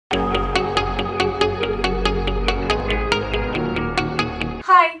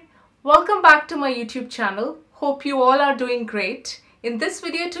Welcome back to my YouTube channel. Hope you all are doing great. In this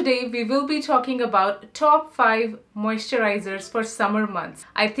video today, we will be talking about top 5 moisturizers for summer months.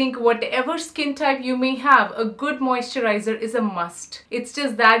 I think whatever skin type you may have, a good moisturizer is a must. It's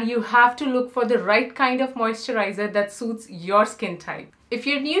just that you have to look for the right kind of moisturizer that suits your skin type. If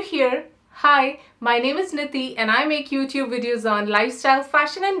you're new here, hi, my name is Niti and I make YouTube videos on lifestyle,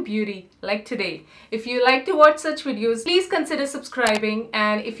 fashion and beauty like today. If you like to watch such videos, please consider subscribing,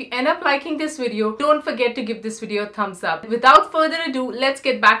 and if you end up liking this video, don't forget to give this video a thumbs up. Without further ado, let's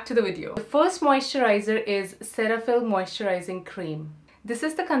get back to the video. The first moisturizer is Cetaphil Moisturizing Cream. This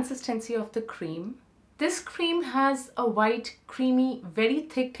is the consistency of the cream. This cream has a white, creamy, very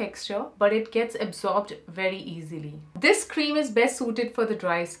thick texture, but it gets absorbed very easily. This cream is best suited for the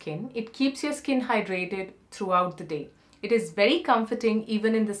dry skin. It keeps your skin hydrated throughout the day. It is very comforting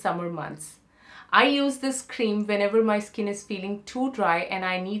even in the summer months. I use this cream whenever my skin is feeling too dry and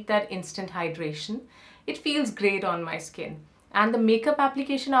I need that instant hydration. It feels great on my skin. And the makeup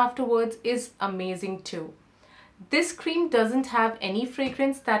application afterwards is amazing too. This cream doesn't have any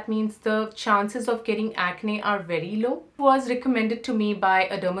fragrance, that means the chances of getting acne are very low. It was recommended to me by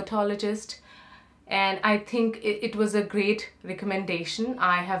a dermatologist and I think it was a great recommendation.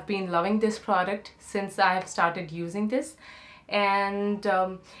 I have been loving this product since I have started using this, and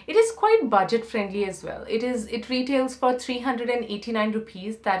it is quite budget friendly as well. It retails for 389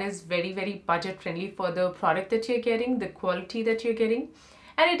 rupees. That is very budget friendly for the product that you're getting, the quality that you're getting.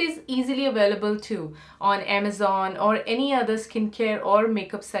 And it is easily available too on Amazon or any other skincare or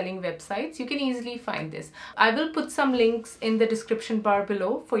makeup selling websites. You can easily find this. I will put some links in the description bar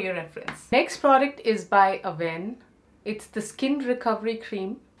below for your reference. Next product is by Avene. It's the Skin Recovery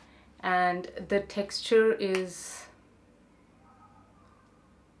Cream and the texture is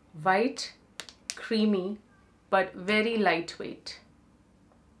white, creamy, but very lightweight.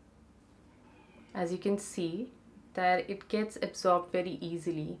 As you can see, that it gets absorbed very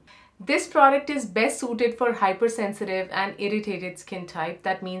easily. This product is best suited for hypersensitive and irritated skin type.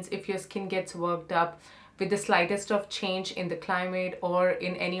 That means if your skin gets worked up with the slightest of change in the climate or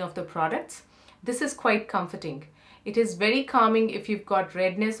in any of the products, this is quite comforting. It is very calming if you've got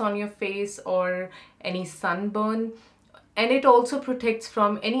redness on your face or any sunburn, and it also protects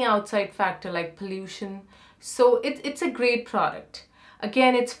from any outside factor like pollution. So it's a great product.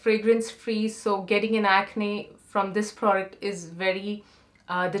 Again, it's fragrance free, so getting an acne from this product is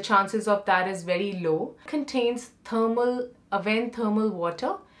the chances of that is very low. It contains Avene thermal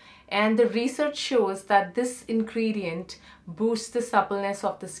water, and the research shows that this ingredient boosts the suppleness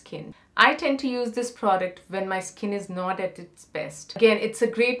of the skin. I tend to use this product when my skin is not at its best. Again, it's a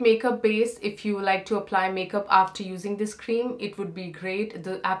great makeup base. If you like to apply makeup after using this cream, it would be great.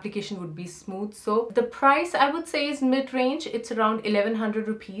 The application would be smooth. So the price I would say is mid-range. It's around 1100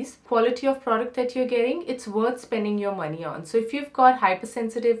 rupees. Quality of product that you're getting, it's worth spending your money on. So if you've got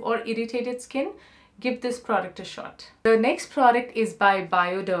hypersensitive or irritated skin, give this product a shot. The next product is by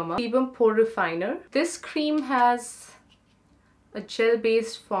Bioderma Sebum Pore Refiner. This cream has a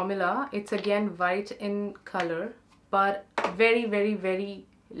gel-based formula. It's again white in color, but very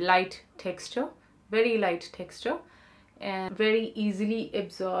light texture, and very easily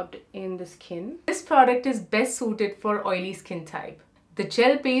absorbed in the skin. This product is best suited for oily skin type. The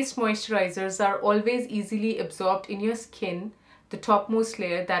gel-based moisturizers are always easily absorbed in your skin, the topmost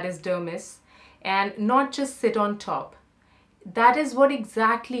layer, that is dermis, and not just sit on top. That is what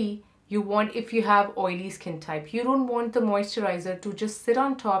exactly you want if you have oily skin type. You don't want the moisturizer to just sit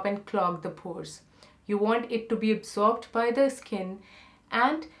on top and clog the pores. You want it to be absorbed by the skin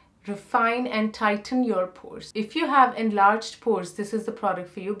and refine and tighten your pores. If you have enlarged pores, this is the product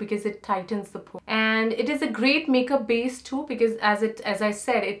for you because it tightens the pores. And it is a great makeup base too, because as I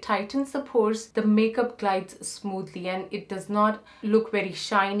said, it tightens the pores. The makeup glides smoothly and it does not look very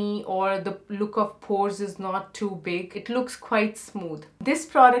shiny, or the look of pores is not too big. It looks quite smooth. This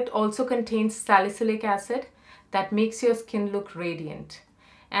product also contains salicylic acid that makes your skin look radiant.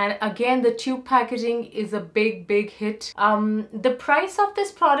 And again, the tube packaging is a big hit. The price of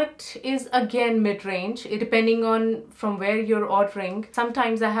this product is again mid-range, depending on from where you're ordering.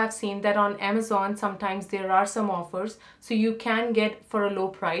 Sometimes I have seen that on Amazon, sometimes there are some offers, so you can get for a low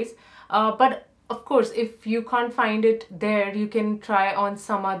price. But of course, if you can't find it there, you can try on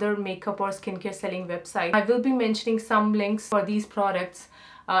some other makeup or skincare selling website. I will be mentioning some links for these products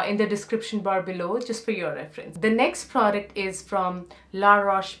in the description bar below, just for your reference. The next product is from La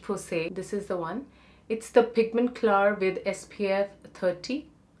Roche-Posay. This is the one. It's the Pigment Clear with SPF 30.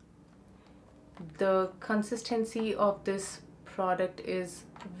 The consistency of this product is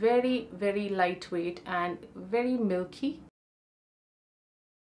very lightweight and very milky.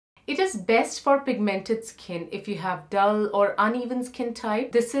 It is best for pigmented skin. If you have dull or uneven skin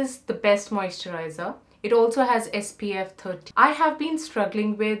type, this is the best moisturizer. It also has SPF 30. I have been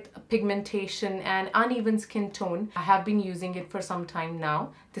struggling with pigmentation and uneven skin tone. I have been using it for some time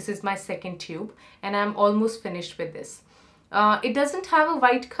now. This is my second tube and I'm almost finished with this. It doesn't have a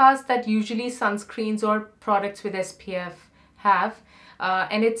white cast that usually sunscreens or products with SPF have.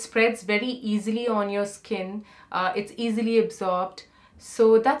 And it spreads very easily on your skin. It's easily absorbed.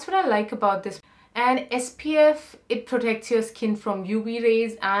 So that's what I like about this. And SPF, it protects your skin from UV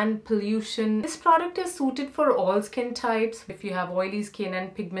rays and pollution. This product is suited for all skin types. If you have oily skin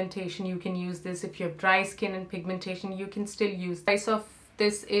and pigmentation, you can use this. If you have dry skin and pigmentation, you can still use. The price of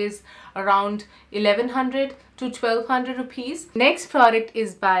this is around 1100 to 1200 rupees. Next product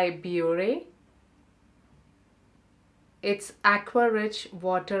is by Biore. It's Aqua Rich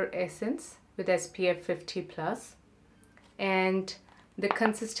Water Essence with SPF 50 plus. And the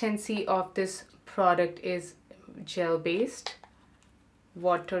consistency of this product is gel based,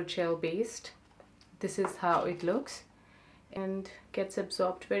 water gel based. This is how it looks and gets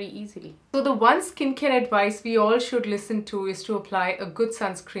absorbed very easily. So the one skincare advice we all should listen to is to apply a good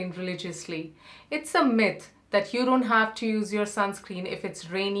sunscreen religiously. It's a myth that you don't have to use your sunscreen if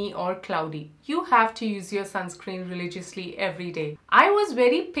it's rainy or cloudy. You have to use your sunscreen religiously every day. I was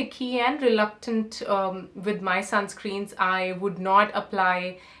very picky and reluctant with my sunscreens. I would not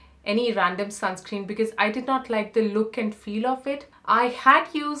apply any random sunscreen because I did not like the look and feel of it. I had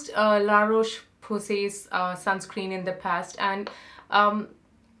used La Roche-Posay's sunscreen in the past, and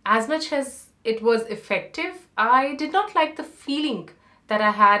as much as it was effective, I did not like the feeling that I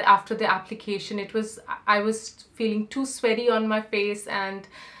had after the application. I was feeling too sweaty on my face and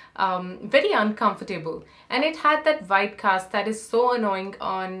very uncomfortable, and it had that white cast that is so annoying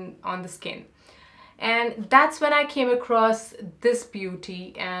on the skin. And that's when I came across this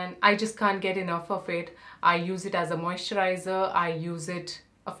beauty and I just can't get enough of it. I use it as a moisturizer, I use it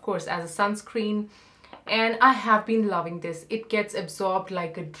of course as a sunscreen, and I have been loving this. It gets absorbed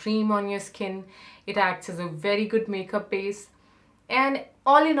like a dream on your skin. It acts as a very good makeup base, and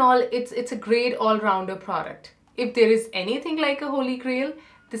all in all, it's a great all-rounder product. If there is anything like a holy grail,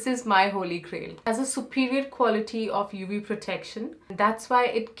 this is my holy grail. It has a superior quality of UV protection. That's why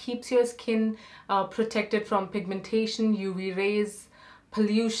it keeps your skin protected from pigmentation, UV rays,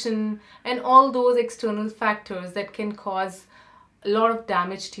 pollution, and all those external factors that can cause a lot of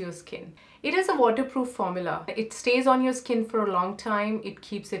damage to your skin. It is a waterproof formula. It stays on your skin for a long time. It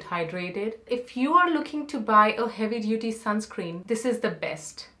keeps it hydrated. If you are looking to buy a heavy-duty sunscreen, this is the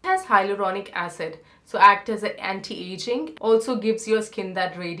best. It has hyaluronic acid, so act as an anti-aging. Also gives your skin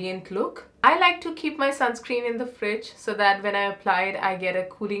that radiant look. I like to keep my sunscreen in the fridge so that when I apply it, I get a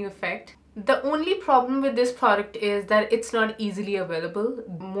cooling effect. The only problem with this product is that it's not easily available.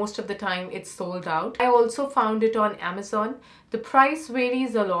 Most of the time it's sold out. I also found it on Amazon. The price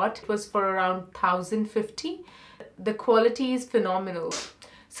varies a lot. It was for around 1050. The quality is phenomenal.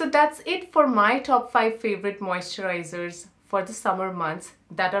 So that's it for my top 5 favorite moisturizers for the summer months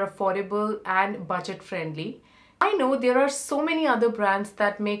that are affordable and budget friendly. I know there are so many other brands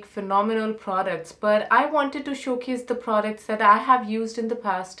that make phenomenal products, but I wanted to showcase the products that I have used in the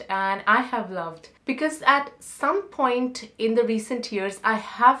past and I have loved. Because at some point in the recent years, I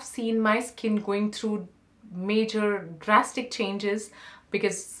have seen my skin going through major drastic changes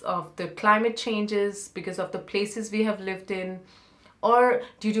because of the climate changes, because of the places we have lived in, or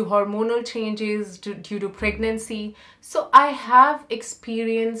due to hormonal changes, due to pregnancy. So I have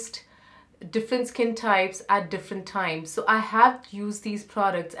experienced different skin types at different times. So I have used these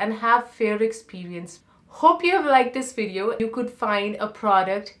products and have fair experience. Hope you have liked this video. You could find a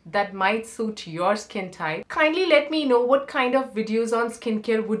product that might suit your skin type. Kindly let me know what kind of videos on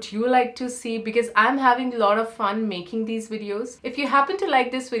skincare would you like to see, because I'm having a lot of fun making these videos. If you happen to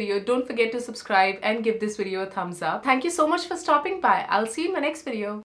like this video, don't forget to subscribe and give this video a thumbs up. Thank you so much for stopping by. I'll see you in my next video.